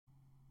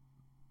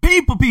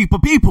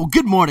People.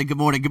 Good morning.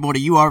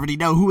 You already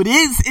know who it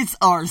is. It's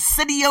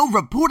Arsenio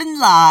reporting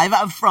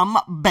live from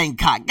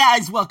Bangkok.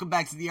 Guys, welcome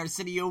back to the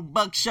Arsenio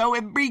Buck Show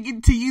and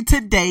bringing to you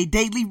today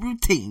daily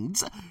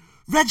routines,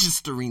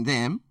 registering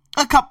them,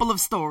 a couple of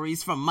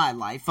stories from my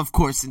life, of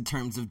course, in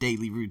terms of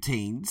daily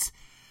routines,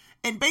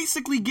 and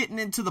basically getting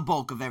into the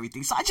bulk of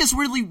everything. So I just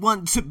really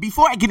want to,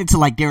 before I get into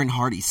like Darren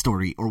Hardy's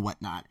story or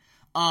whatnot,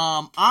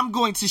 I'm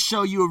going to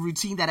show you a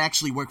routine that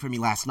actually worked for me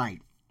last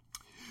night.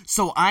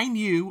 So I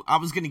knew I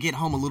was going to get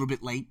home a little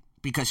bit late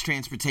because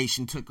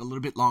transportation took a little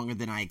bit longer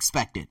than I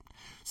expected.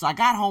 So I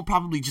got home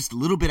probably just a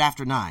little bit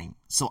after 9.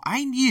 So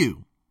I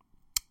knew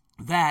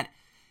that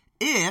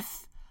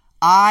if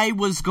I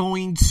was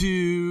going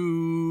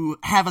to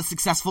have a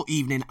successful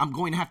evening, I'm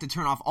going to have to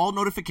turn off all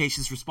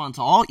notifications, respond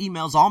to all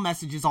emails, all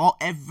messages, all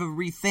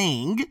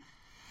everything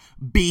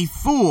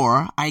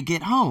before I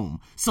get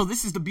home. So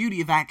this is the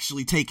beauty of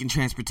actually taking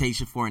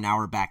transportation for an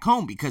hour back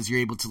home, because you're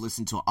able to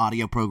listen to an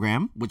audio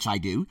program, which I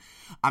do.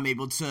 I'm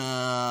able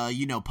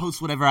to,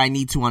 post whatever I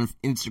need to on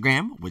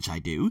Instagram, which I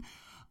do.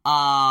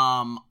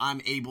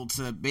 I'm able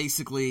to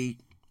basically,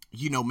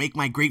 make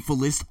my grateful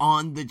list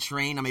on the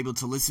train. I'm able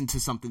to listen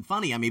to something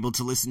funny. I'm able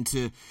to listen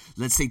to,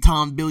 let's say,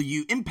 Tom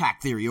Bilyeu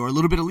Impact Theory, or a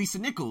little bit of Lisa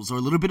Nichols, or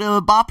a little bit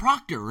of Bob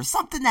Proctor, or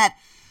something that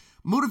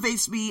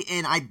motivates me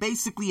and I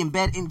basically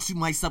embed into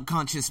my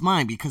subconscious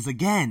mind, because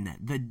again,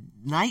 the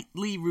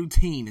nightly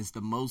routine is the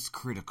most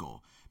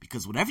critical,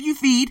 because whatever you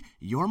feed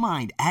your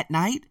mind at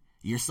night,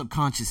 your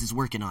subconscious is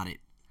working on it.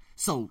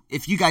 So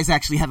if you guys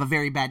actually have a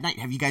very bad night,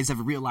 have you guys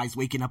ever realized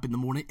waking up in the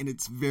morning and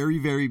it's very,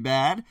 very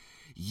bad?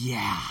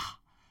 Yeah.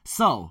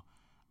 So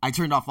I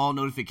turned off all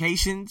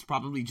notifications,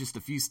 probably just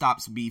a few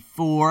stops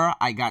before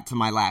I got to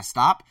my last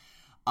stop.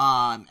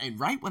 And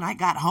right when I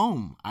got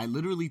home, I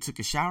literally took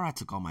a shower. I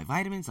took all my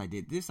vitamins. I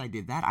did this, I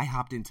did that. I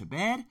hopped into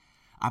bed.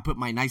 I put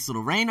my nice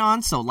little rain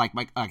on. So like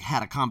I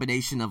had a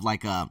combination of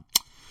like a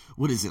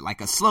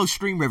slow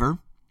stream river,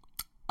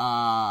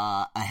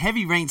 a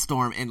heavy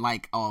rainstorm, and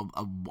like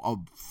a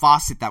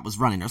faucet that was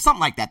running or something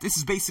like that. This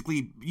is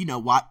basically,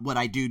 what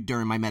I do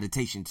during my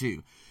meditation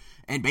too.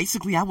 And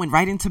basically I went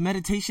right into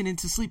meditation,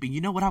 into sleeping.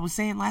 You know what I was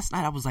saying last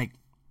night? I was like,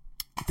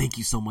 thank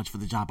you so much for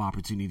the job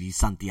opportunity,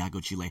 Santiago,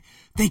 Chile.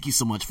 Thank you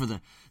so much for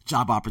the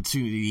job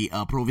opportunity,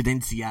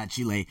 Providencia,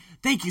 Chile.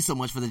 Thank you so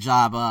much for the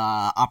job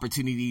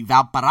opportunity,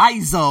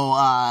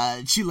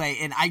 Valparaiso, Chile.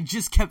 And I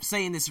just kept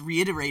saying this,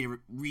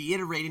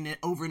 reiterating it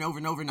over and over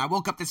and over. And I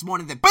woke up this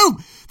morning, and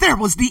boom, there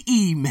was the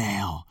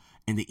email.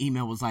 And the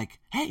email was like,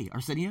 hey,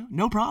 Arsenio,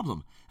 no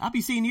problem. I'll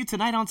be seeing you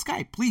tonight on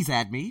Skype. Please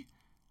add me.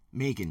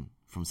 Megan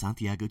from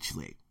Santiago,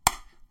 Chile.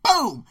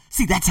 Boom!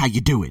 See, that's how you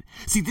do it.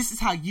 See, this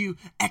is how you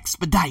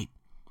expedite,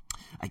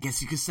 I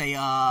guess you could say,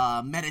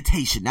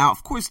 meditation. Now,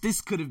 of course, I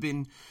could have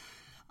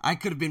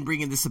been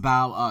bringing this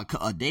about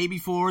a day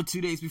before, 2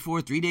 days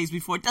before, 3 days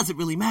before. It doesn't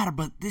really matter,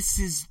 but this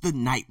is the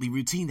nightly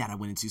routine that I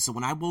went into. So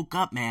when I woke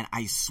up, man,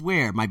 I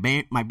swear, my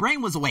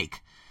brain was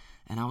awake.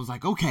 And I was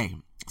like, okay.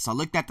 So I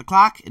looked at the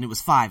clock, and it was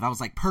 5. I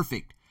was like,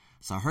 perfect.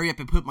 So I hurry up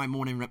and put my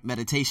morning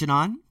meditation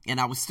on. And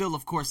I was still,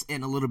 of course,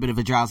 in a little bit of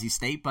a drowsy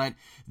state. But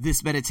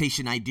this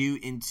meditation I do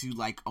into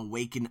like a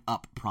waking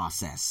up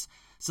process.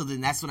 So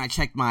then that's when I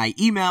checked my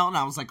email, and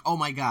I was like, oh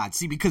my God.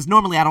 See, because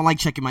normally I don't like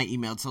checking my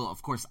email till,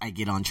 of course, I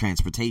get on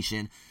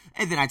transportation.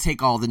 And then I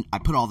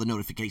put all the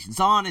notifications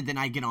on, and then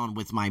I get on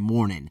with my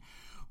morning.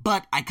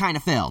 But I kind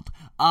of failed.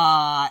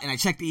 And I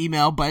checked the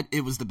email, but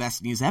it was the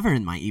best news ever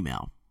in my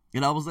email.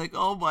 And I was like,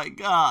 oh my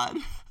God,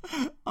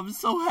 I'm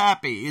so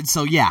happy. And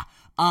so, yeah.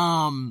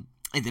 And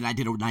then I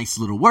did a nice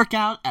little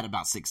workout at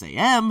about 6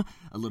 a.m.,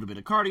 a little bit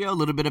of cardio, a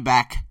little bit of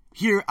back.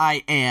 Here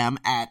I am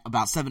at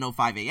about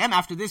 7:05 a.m.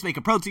 After this, make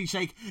a protein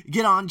shake,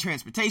 get on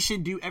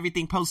transportation, do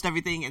everything, post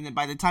everything, and then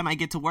by the time I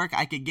get to work,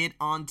 I could get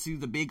onto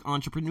the big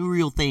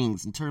entrepreneurial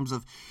things in terms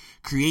of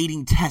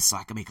creating tests so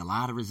I can make a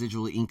lot of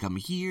residual income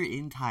here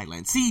in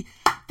Thailand. See,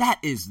 that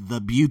is the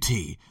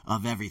beauty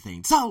of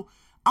everything. So,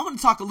 I want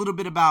to talk a little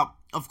bit about,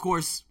 of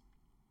course,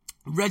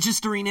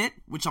 registering it,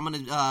 which I'm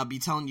going to be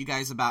telling you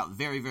guys about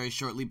very, very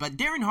shortly. But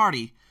Darren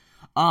Hardy,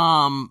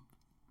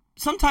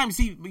 sometimes,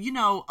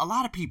 a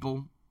lot of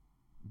people,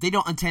 they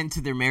don't attend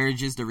to their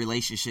marriages, their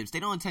relationships.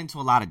 They don't attend to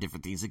a lot of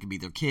different things. It could be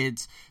their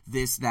kids,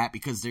 this, that,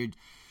 because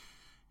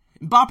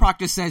Bob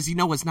Proctor says,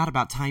 it's not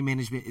about time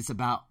management. It's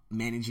about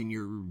managing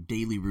your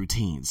daily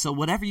routines. So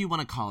whatever you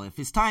want to call it, if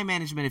it's time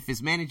management, if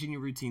it's managing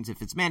your routines,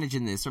 if it's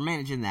managing this or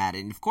managing that.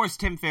 And of course,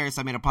 Tim Ferriss,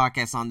 I made a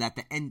podcast on that,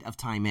 the end of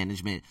time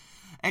management,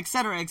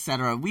 etc.,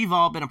 etc. We've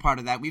all been a part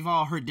of that. We've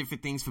all heard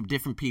different things from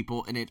different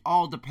people, and it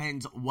all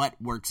depends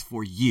what works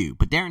for you.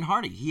 But Darren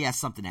Hardy, he has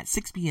something at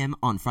 6 p.m.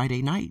 on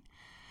Friday night,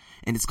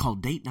 and it's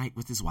called Date Night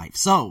with his wife.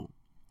 So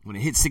when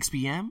it hits 6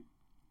 p.m.,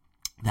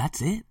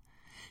 that's it.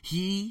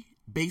 He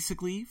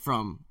basically,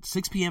 from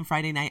 6 p.m.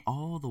 Friday night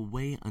all the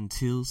way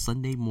until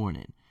Sunday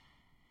morning,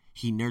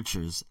 he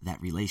nurtures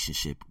that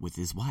relationship with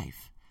his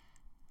wife.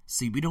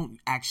 See, we don't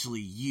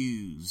actually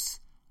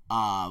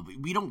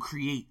we don't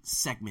create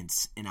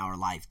segments in our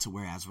life to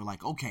whereas we're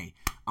like, okay,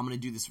 I'm going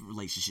to do this for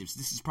relationships.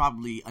 This is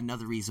probably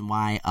another reason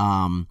why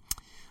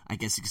I I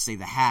guess you could say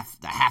the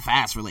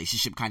half-ass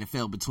relationship kind of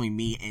failed between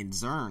me and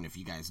Zern, if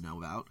you guys know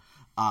about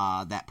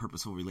that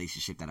purposeful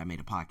relationship that I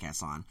made a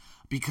podcast on,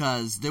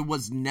 because there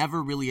was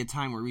never really a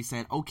time where we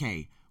said,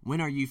 okay,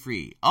 when are you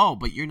free? Oh,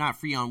 but you're not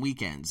free on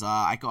weekends.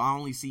 I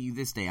only see you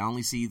this day. I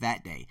only see you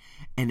that day.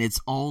 And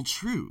it's all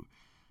true,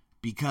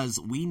 because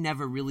we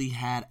never really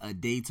had a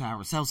day to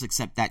ourselves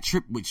except that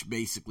trip, which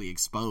basically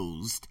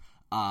exposed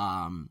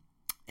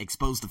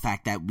the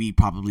fact that we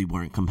probably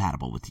weren't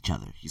compatible with each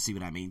other. You see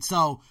what I mean?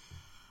 So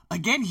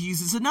again, he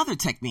uses another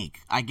technique.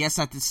 I guess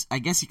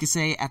you could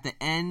say at the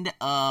end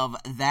of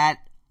that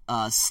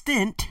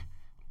stint,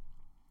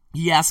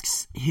 he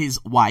asks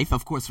his wife,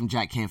 of course, from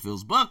Jack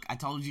Canfield's book. I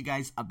told you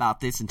guys about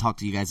this and talked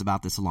to you guys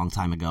about this a long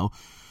time ago.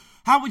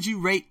 How would you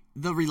rate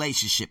the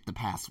relationship the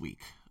past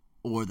week,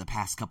 or the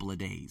past couple of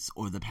days,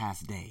 or the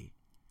past day?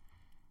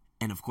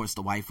 And of course,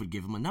 the wife would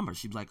give him a number.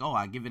 She'd be like, oh,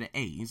 I'll give it an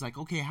 8. He's like,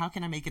 okay, how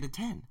can I make it a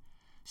 10?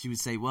 She would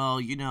say, well,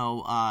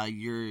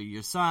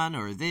 your son,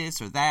 or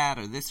this or that,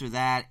 or this or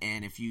that,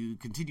 and if you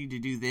continue to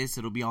do this,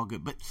 it'll be all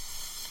good. But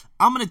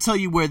I'm going to tell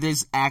you where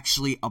there's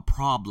actually a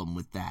problem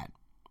with that.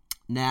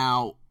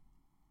 Now,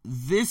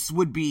 this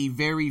would be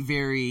very,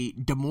 very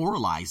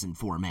demoralizing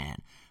for a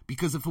man,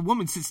 because if a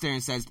woman sits there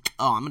and says,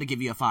 oh, I'm going to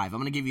give you a 5, I'm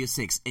going to give you a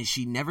 6, and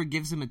she never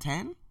gives him a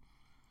 10,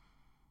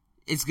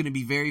 it's going to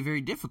be very,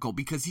 very difficult,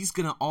 because he's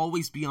going to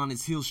always be on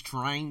his heels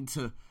trying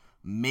to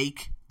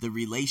make the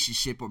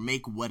relationship or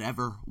make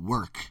whatever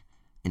work,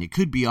 and it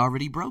could be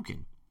already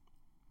broken.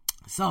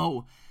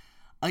 So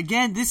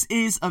again, this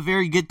is a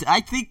very good,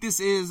 I think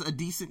this is a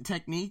decent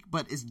technique,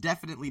 but it's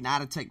definitely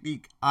not a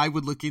technique I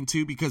would look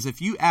into, because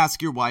if you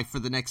ask your wife for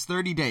the next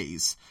 30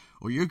 days,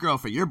 or your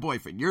girlfriend, your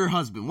boyfriend, your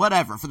husband,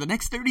 whatever, for the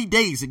next 30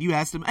 days, and you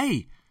ask them,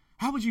 hey,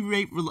 how would you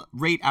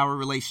rate our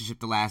relationship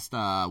the last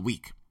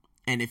week?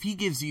 And if he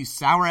gives you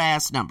sour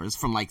ass numbers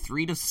from like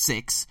 3 to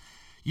 6,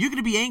 you're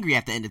going to be angry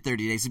at the end of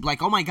 30 days. You'd be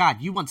like, oh my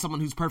God, you want someone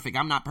who's perfect.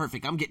 I'm not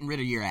perfect. I'm getting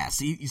rid of your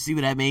ass. You see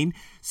what I mean?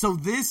 So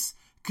this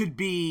could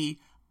be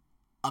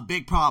a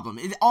big problem.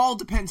 It all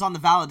depends on the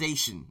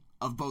validation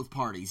of both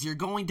parties. You're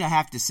going to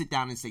have to sit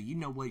down and say, you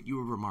know what, you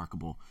were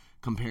remarkable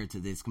compared to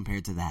this,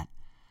 compared to that.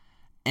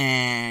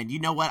 And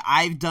you know what,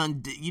 I've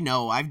done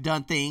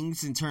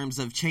things in terms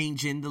of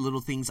changing the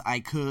little things I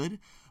could,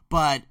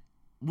 but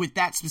with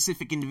that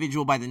specific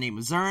individual by the name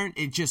of Zern,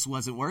 it just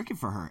wasn't working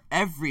for her.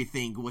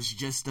 Everything was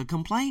just a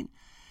complaint.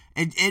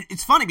 And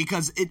it's funny,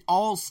 because it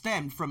all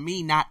stemmed from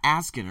me not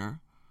asking her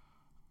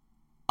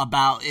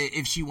about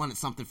if she wanted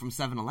something from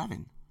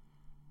 7-Eleven.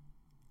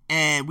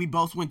 And we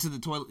both went to the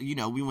toilet,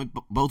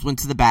 both went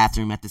to the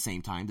bathroom at the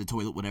same time, the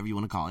toilet, whatever you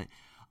want to call it.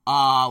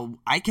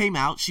 I came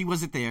out, she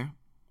wasn't there.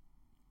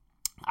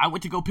 I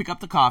went to go pick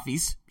up the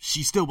coffees,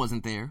 she still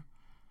wasn't there.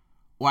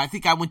 Well, I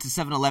think I went to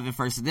 7-Eleven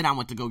first, and then I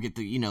went to go get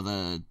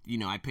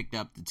I picked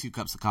up the 2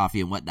 cups of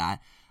coffee and whatnot.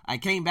 I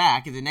came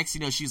back, and the next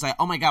thing you know, she's like,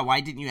 oh my God,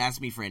 why didn't you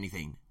ask me for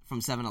anything from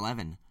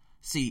 7-Eleven?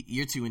 See,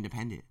 you're too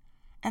independent.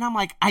 And I'm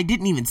like, I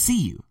didn't even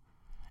see you.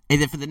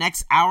 And then for the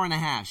next hour and a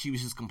half, she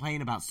was just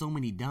complaining about so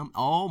many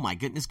oh my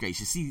goodness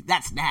gracious. See,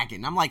 that's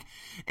nagging. I'm like,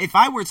 if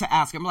I were to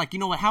ask her, I'm like, you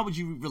know what, how would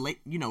you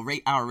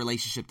rate our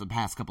relationship the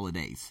past couple of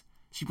days?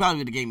 She probably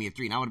would have gave me a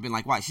 3, and I would have been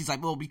like, why? She's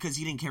like, well, because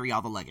you didn't carry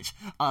all the luggage.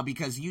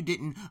 Because you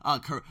didn't,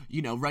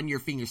 run your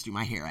fingers through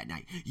my hair at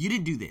night. You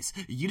didn't do this.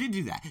 You didn't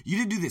do that. You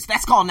didn't do this.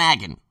 That's called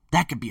nagging.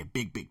 That could be a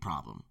big, big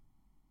problem.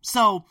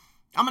 So,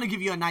 I'm going to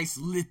give you a nice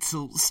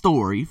little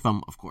story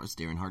from, of course,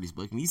 Darren Hardy's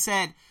book. And he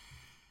said,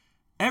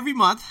 every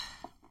month,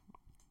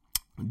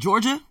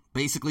 Georgia,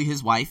 basically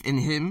his wife, and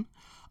him,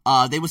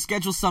 they would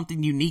schedule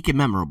something unique and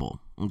memorable,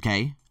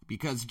 okay?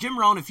 Because Jim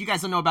Rohn, if you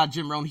guys don't know about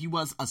Jim Rohn, he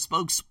was a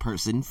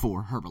spokesperson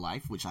for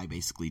Herbalife, which I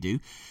basically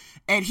do.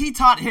 And he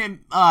taught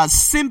him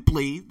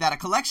simply that a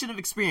collection of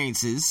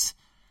experiences,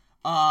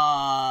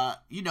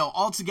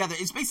 altogether,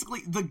 is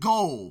basically the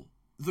goal.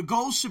 The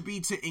goal should be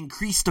to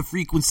increase the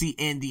frequency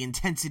and the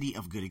intensity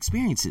of good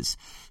experiences.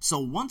 So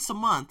once a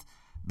month,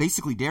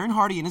 basically Darren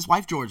Hardy and his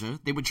wife Georgia,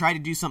 they would try to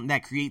do something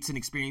that creates an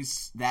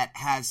experience that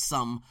has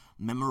some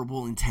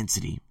memorable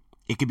intensity.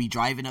 It could be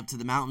driving up to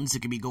the mountains.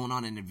 It could be going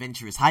on an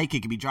adventurous hike. It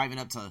could be driving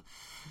up to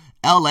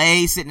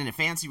LA, sitting in a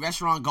fancy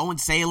restaurant, going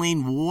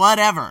sailing,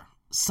 whatever.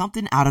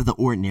 Something out of the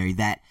ordinary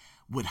that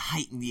would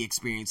heighten the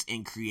experience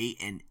and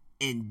create an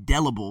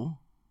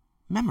indelible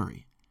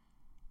memory.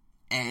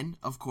 And,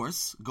 of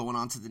course, going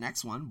on to the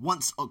next one,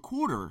 once a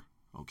quarter,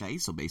 okay,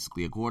 so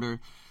basically a quarter,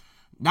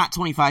 not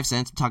 25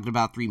 cents, I'm talking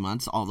about 3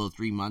 months, although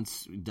 3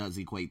 months does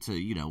equate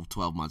to,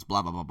 12 months,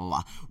 blah, blah, blah, blah,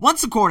 blah.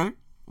 Once a quarter,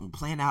 we'll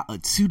plan out a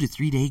 2 to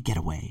 3 day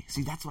getaway.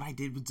 See, that's what I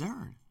did with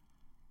Zern.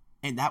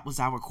 And that was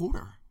our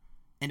quarter.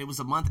 And it was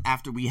a month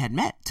after we had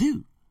met,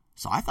 too.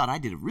 So I thought I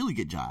did a really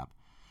good job.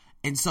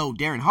 And so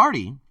Darren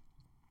Hardy,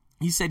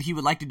 he said he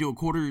would like to do a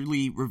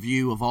quarterly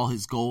review of all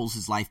his goals,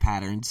 his life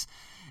patterns.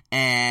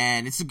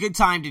 And it's a good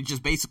time to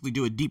just basically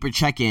do a deeper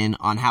check-in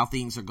on how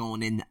things are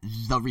going in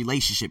the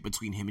relationship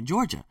between him and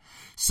Georgia.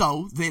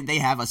 So then they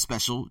have a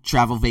special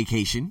travel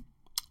vacation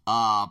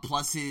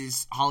plus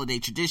his holiday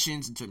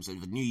traditions in terms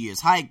of a New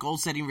Year's hike,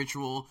 goal-setting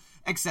ritual,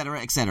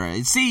 etc., etc.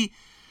 And see,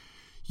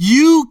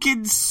 you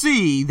can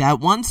see that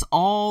once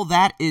all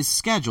that is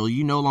scheduled,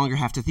 you no longer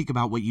have to think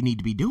about what you need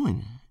to be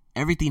doing.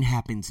 Everything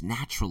happens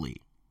naturally.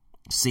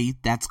 See,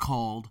 that's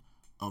called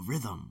a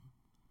rhythm.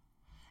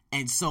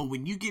 And so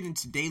when you get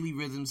into daily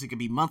rhythms, it could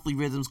be monthly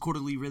rhythms,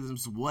 quarterly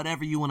rhythms,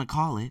 whatever you want to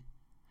call it,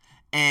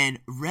 and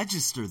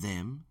register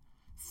them,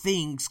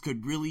 things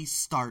could really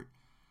start.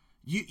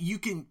 You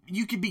can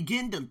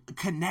begin to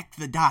connect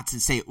the dots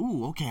and say,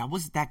 ooh, okay, I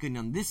wasn't that good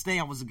on this day,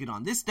 I wasn't good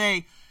on this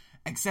day,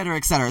 etc.,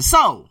 etc.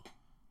 So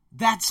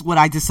that's what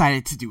I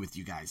decided to do with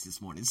you guys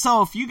this morning.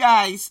 So if you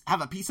guys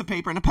have a piece of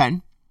paper and a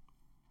pen,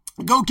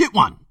 go get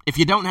one. If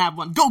you don't have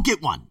one, go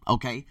get one,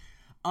 okay?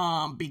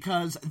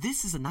 Because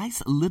this is a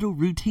nice little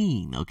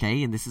routine,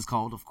 okay? And this is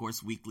called, of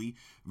course, weekly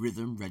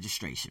rhythm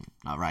registration,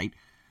 all right?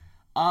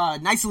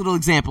 Nice little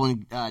example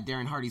in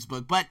Darren Hardy's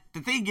book, but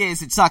the thing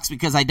is, it sucks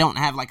because I don't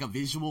have like a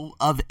visual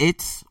of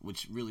it,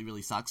 which really,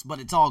 really sucks, but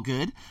it's all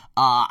good.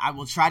 I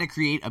will try to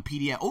create a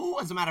PDF. Oh,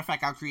 as a matter of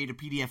fact, I'll create a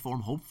PDF form,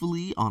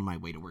 hopefully, on my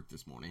way to work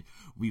this morning.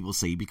 We will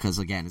see, because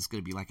again, it's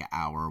going to be like an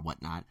hour or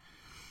whatnot.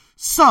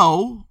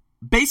 So,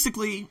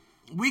 basically,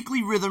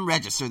 weekly rhythm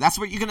register, that's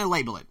what you're going to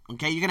label it,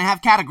 okay? You're going to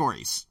have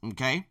categories,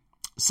 okay?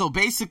 So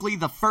basically,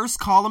 the first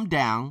column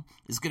down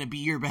is going to be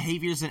your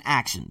behaviors and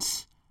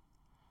actions,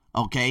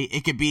 okay?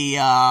 It could be,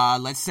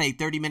 let's say,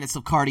 30 minutes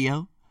of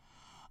cardio,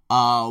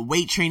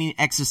 weight training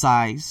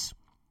exercise,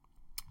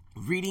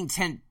 reading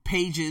 10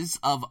 pages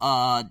of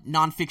a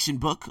nonfiction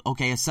book,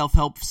 okay? A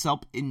self-help,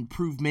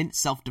 self-improvement,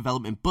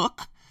 self-development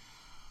book.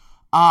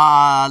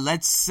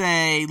 Let's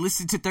say,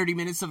 listen to 30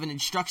 minutes of an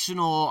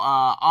instructional,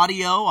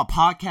 audio, a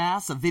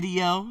podcast, a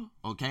video,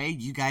 okay?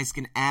 You guys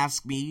can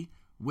ask me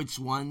which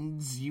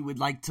ones you would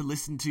like to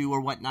listen to or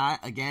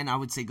whatnot. Again, I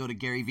would say go to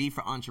Gary Vee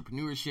for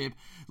entrepreneurship,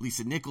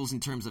 Lisa Nichols in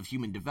terms of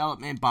human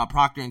development, Bob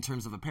Proctor in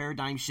terms of a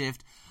paradigm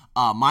shift,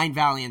 Mind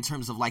Valley in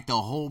terms of like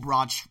the whole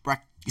broad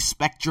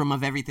spectrum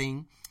of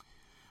everything.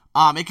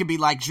 It could be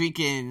like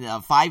drinking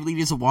 5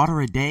 liters of water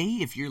a day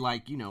if you're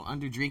like,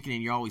 under drinking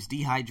and you're always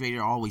dehydrated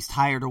or always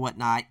tired or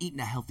whatnot. Eating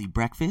a healthy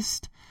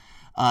breakfast.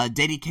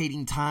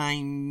 Dedicating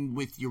time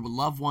with your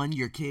loved one,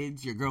 your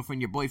kids, your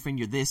girlfriend, your boyfriend,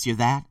 your this, your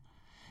that.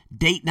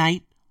 Date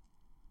night.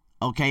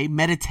 Okay.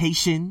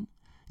 Meditation.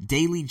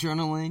 Daily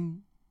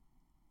journaling.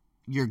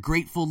 Your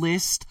grateful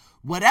list.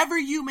 Whatever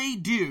you may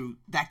do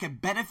that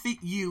could benefit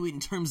you in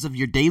terms of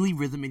your daily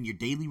rhythm and your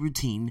daily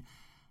routine,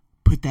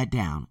 put that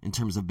down in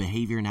terms of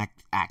behavior and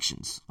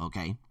actions,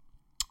 okay?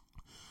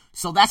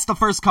 So that's the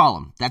first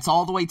column. That's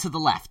all the way to the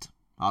left,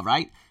 all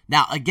right?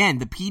 Now, again,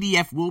 the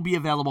PDF will be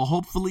available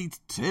hopefully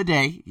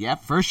today. Yeah,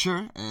 for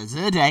sure,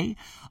 today.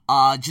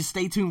 Just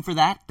stay tuned for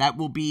that. That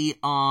will be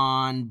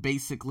on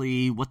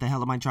basically, what the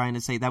hell am I trying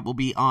to say? That will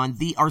be on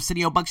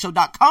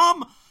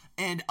thearseniobuckshow.com.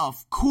 And,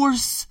 of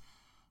course,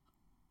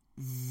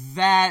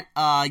 the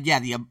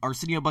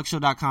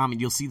arseniobuckshow.com, and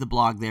you'll see the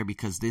blog there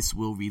because this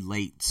will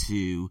relate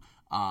to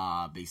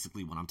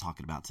basically what I'm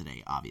talking about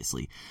today,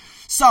 obviously.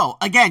 So,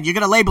 again, you're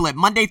going to label it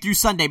Monday through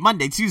Sunday,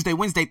 Monday, Tuesday,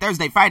 Wednesday,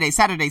 Thursday, Friday,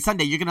 Saturday,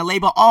 Sunday. You're going to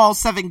label all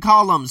 7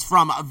 columns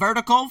from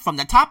vertical, from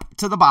the top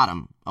to the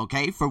bottom,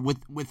 okay,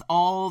 with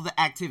all the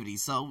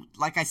activities. So,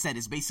 like I said,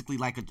 it's basically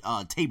like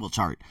a table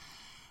chart,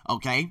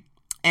 okay?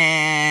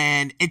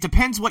 And it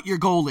depends what your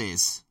goal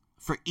is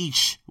for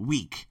each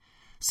week.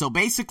 So,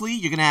 basically,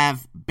 you're going to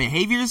have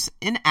behaviors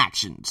and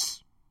actions.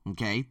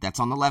 Okay,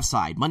 that's on the left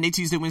side. Monday,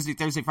 Tuesday, Wednesday,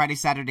 Thursday, Friday,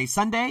 Saturday,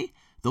 Sunday.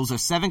 Those are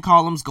 7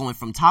 columns going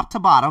from top to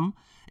bottom.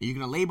 And you're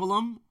going to label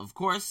them, of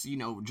course,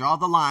 draw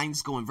the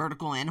lines going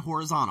vertical and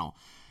horizontal.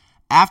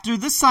 After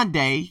the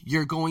Sunday,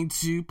 you're going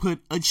to put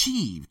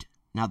achieved.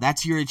 Now,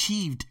 that's your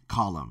achieved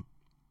column.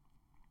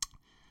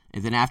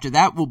 And then after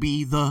that will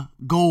be the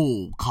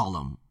goal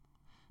column.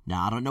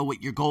 Now, I don't know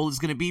what your goal is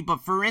going to be,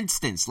 but for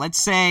instance, let's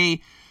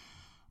say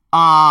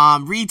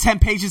read 10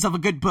 pages of a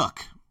good book.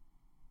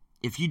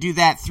 If you do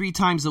that 3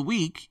 times a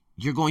week,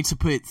 you're going to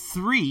put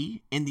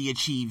 3 in the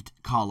achieved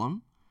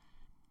column,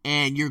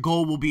 and your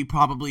goal will be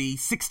probably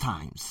 6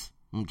 times,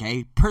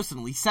 okay?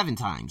 Personally, 7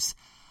 times.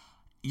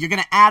 You're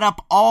going to add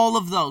up all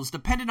of those,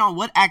 depending on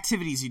what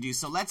activities you do.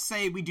 So let's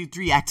say we do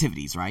 3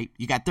 activities, right?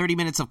 You got 30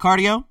 minutes of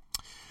cardio,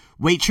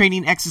 weight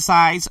training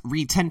exercise,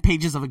 read 10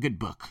 pages of a good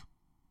book,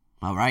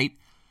 all right?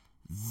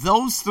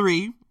 Those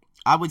 3...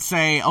 I would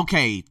say,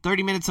 okay,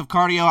 30 minutes of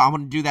cardio, I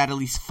want to do that at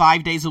least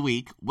 5 days a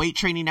week. Weight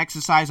training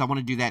exercise, I want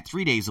to do that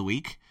 3 days a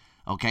week.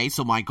 Okay,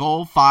 so my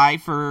goal,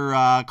 5 for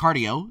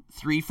cardio,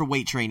 3 for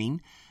weight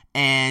training,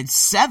 and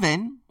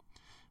 7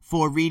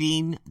 for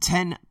reading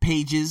 10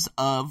 pages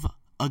of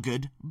a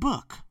good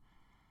book.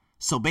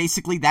 So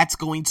basically, that's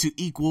going to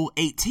equal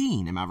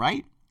 18, am I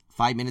right?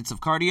 5 minutes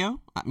of cardio,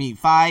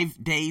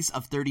 5 days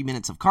of 30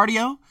 minutes of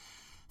cardio,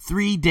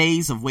 3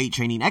 days of weight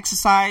training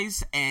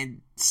exercise,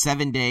 and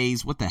 7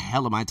 days, what the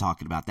hell am I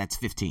talking about? That's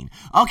 15.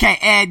 Okay,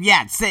 and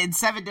yeah,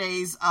 7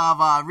 days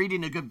of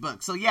reading a good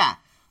book. So yeah,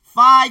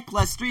 5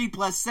 plus 3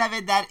 plus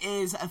 7, that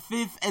is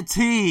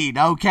 15,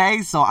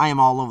 okay? So I am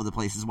all over the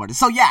place this morning.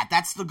 So yeah,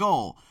 that's the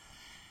goal.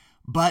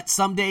 But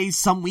some days,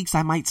 some weeks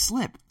I might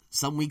slip.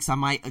 Some weeks I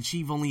might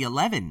achieve only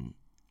 11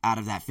 out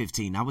of that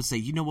 15. I would say,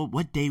 you know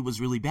what day was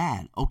really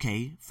bad?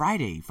 Okay,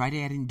 Friday.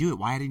 Friday I didn't do it.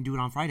 Why I didn't do it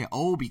on Friday?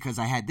 Oh, because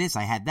I had this,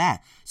 I had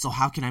that. So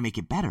how can I make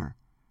it better?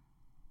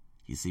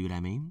 You see what I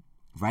mean?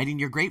 Writing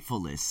your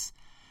grateful list.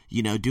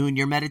 Doing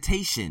your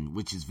meditation,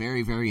 which is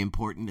very, very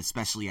important,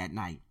 especially at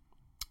night.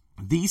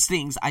 These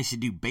things I should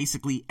do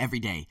basically every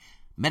day.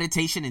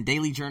 Meditation and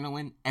daily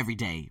journaling every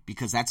day,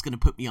 because that's going to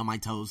put me on my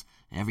toes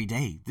every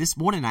day. This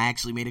morning I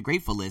actually made a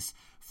grateful list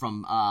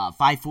from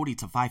 5:40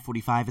 to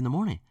 5:45 in the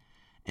morning.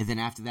 And then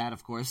after that,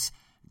 of course,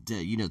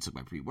 took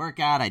my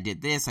pre-workout. I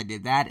did this, I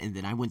did that, and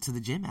then I went to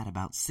the gym at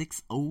about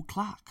 6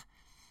 o'clock.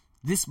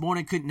 This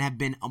morning couldn't have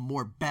been a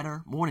more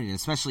better morning,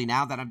 especially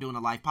now that I'm doing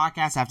a live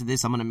podcast. After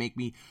this, I'm going to make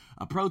me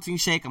a protein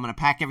shake. I'm going to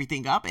pack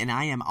everything up, and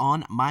I am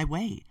on my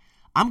way.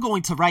 I'm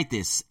going to write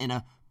this in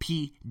a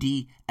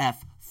PDF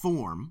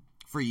form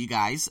for you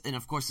guys, and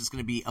of course, it's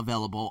going to be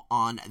available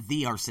on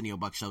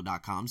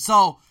thearseniobuckshow.com.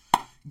 So,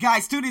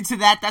 guys, tune into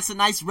that. That's a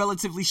nice,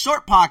 relatively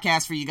short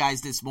podcast for you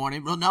guys this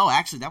morning. Well, no,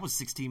 actually, that was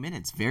 16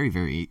 minutes. Very,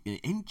 very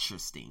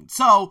interesting.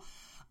 So,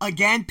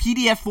 again,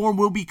 PDF form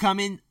will be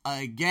coming.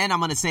 Again, I'm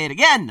going to say it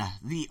again,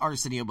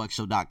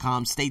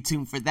 thearseniobuckshow.com. Stay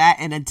tuned for that.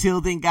 And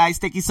until then, guys,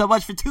 thank you so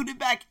much for tuning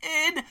back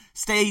in.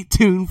 Stay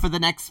tuned for the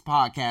next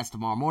podcast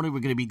tomorrow morning. We're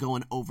going to be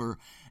going over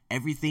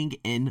everything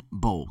in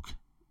bulk.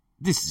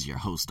 This is your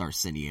host,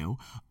 Arsenio,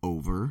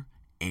 over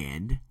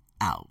and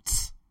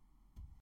out.